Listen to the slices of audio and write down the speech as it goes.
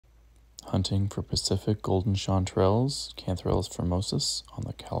hunting for Pacific golden chanterelles, Cantharellus formosus, on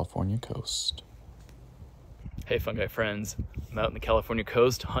the California coast. Hey fungi friends, I'm out in the California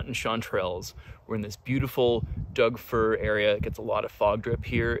coast hunting chanterelles. We're in this beautiful Doug fir area. It gets a lot of fog drip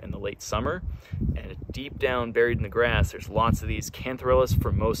here in the late summer, and deep down buried in the grass there's lots of these Cantharellus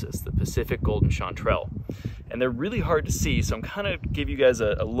formosus, the Pacific golden chanterelle. And they're really hard to see, so I'm kind of give you guys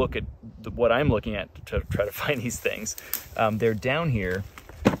a look at what I'm looking at to try to find these things. They're down here,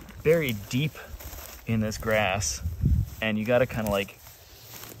 buried deep in this grass, and you gotta kind of like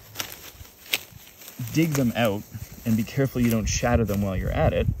dig them out and be careful you don't shatter them while you're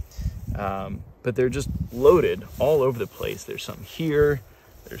at it. But they're just loaded all over the place. There's some here,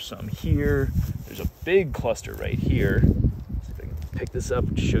 there's some here, there's a big cluster right here. Let's see if I can pick this up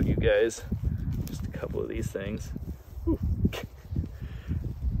and show you guys just a couple of these things. Whew.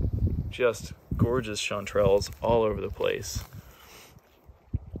 Just gorgeous chanterelles all over the place.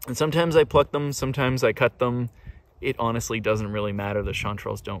 And sometimes I pluck them, sometimes I cut them. It honestly doesn't really matter. The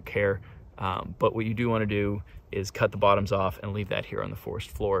chanterelles don't care. But what you do want to do is cut the bottoms off and leave that here on the forest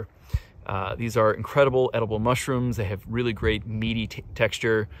floor. These are incredible edible mushrooms. They have really great meaty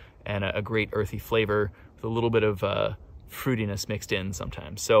texture and a great earthy flavor with a little bit of fruitiness mixed in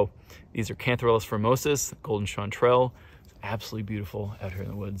sometimes. So these are Cantharellus formosus, golden chanterelle. It's absolutely beautiful out here in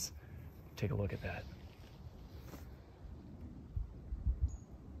the woods. Take a look at that.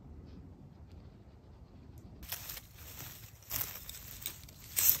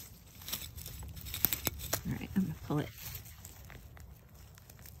 All right, I'm gonna pull it.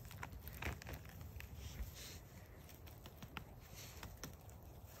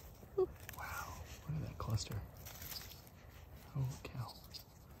 Ooh. Wow, look at that cluster. Holy cow.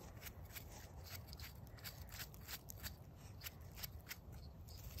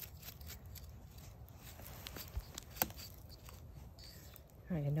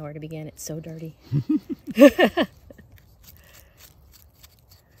 I don't even know where to begin. It's so dirty. But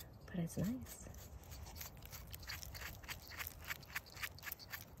it's nice.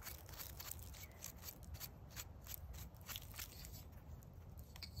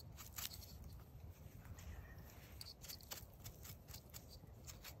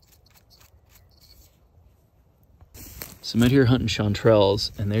 So I'm out here hunting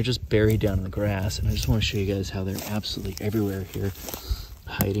chanterelles, and they're just buried down in the grass, and I just want to show you guys how they're absolutely everywhere here,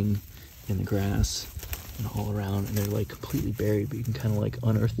 hiding in the grass and all around, and they're like completely buried, but you can kind of like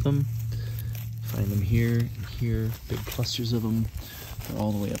unearth them, find them here and here, big clusters of them. They're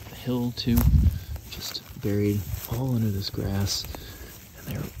all the way up the hill too, just buried all under this grass, and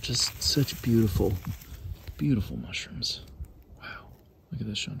they're just such beautiful, beautiful mushrooms. Wow, look at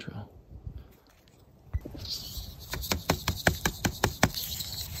this chanterelle.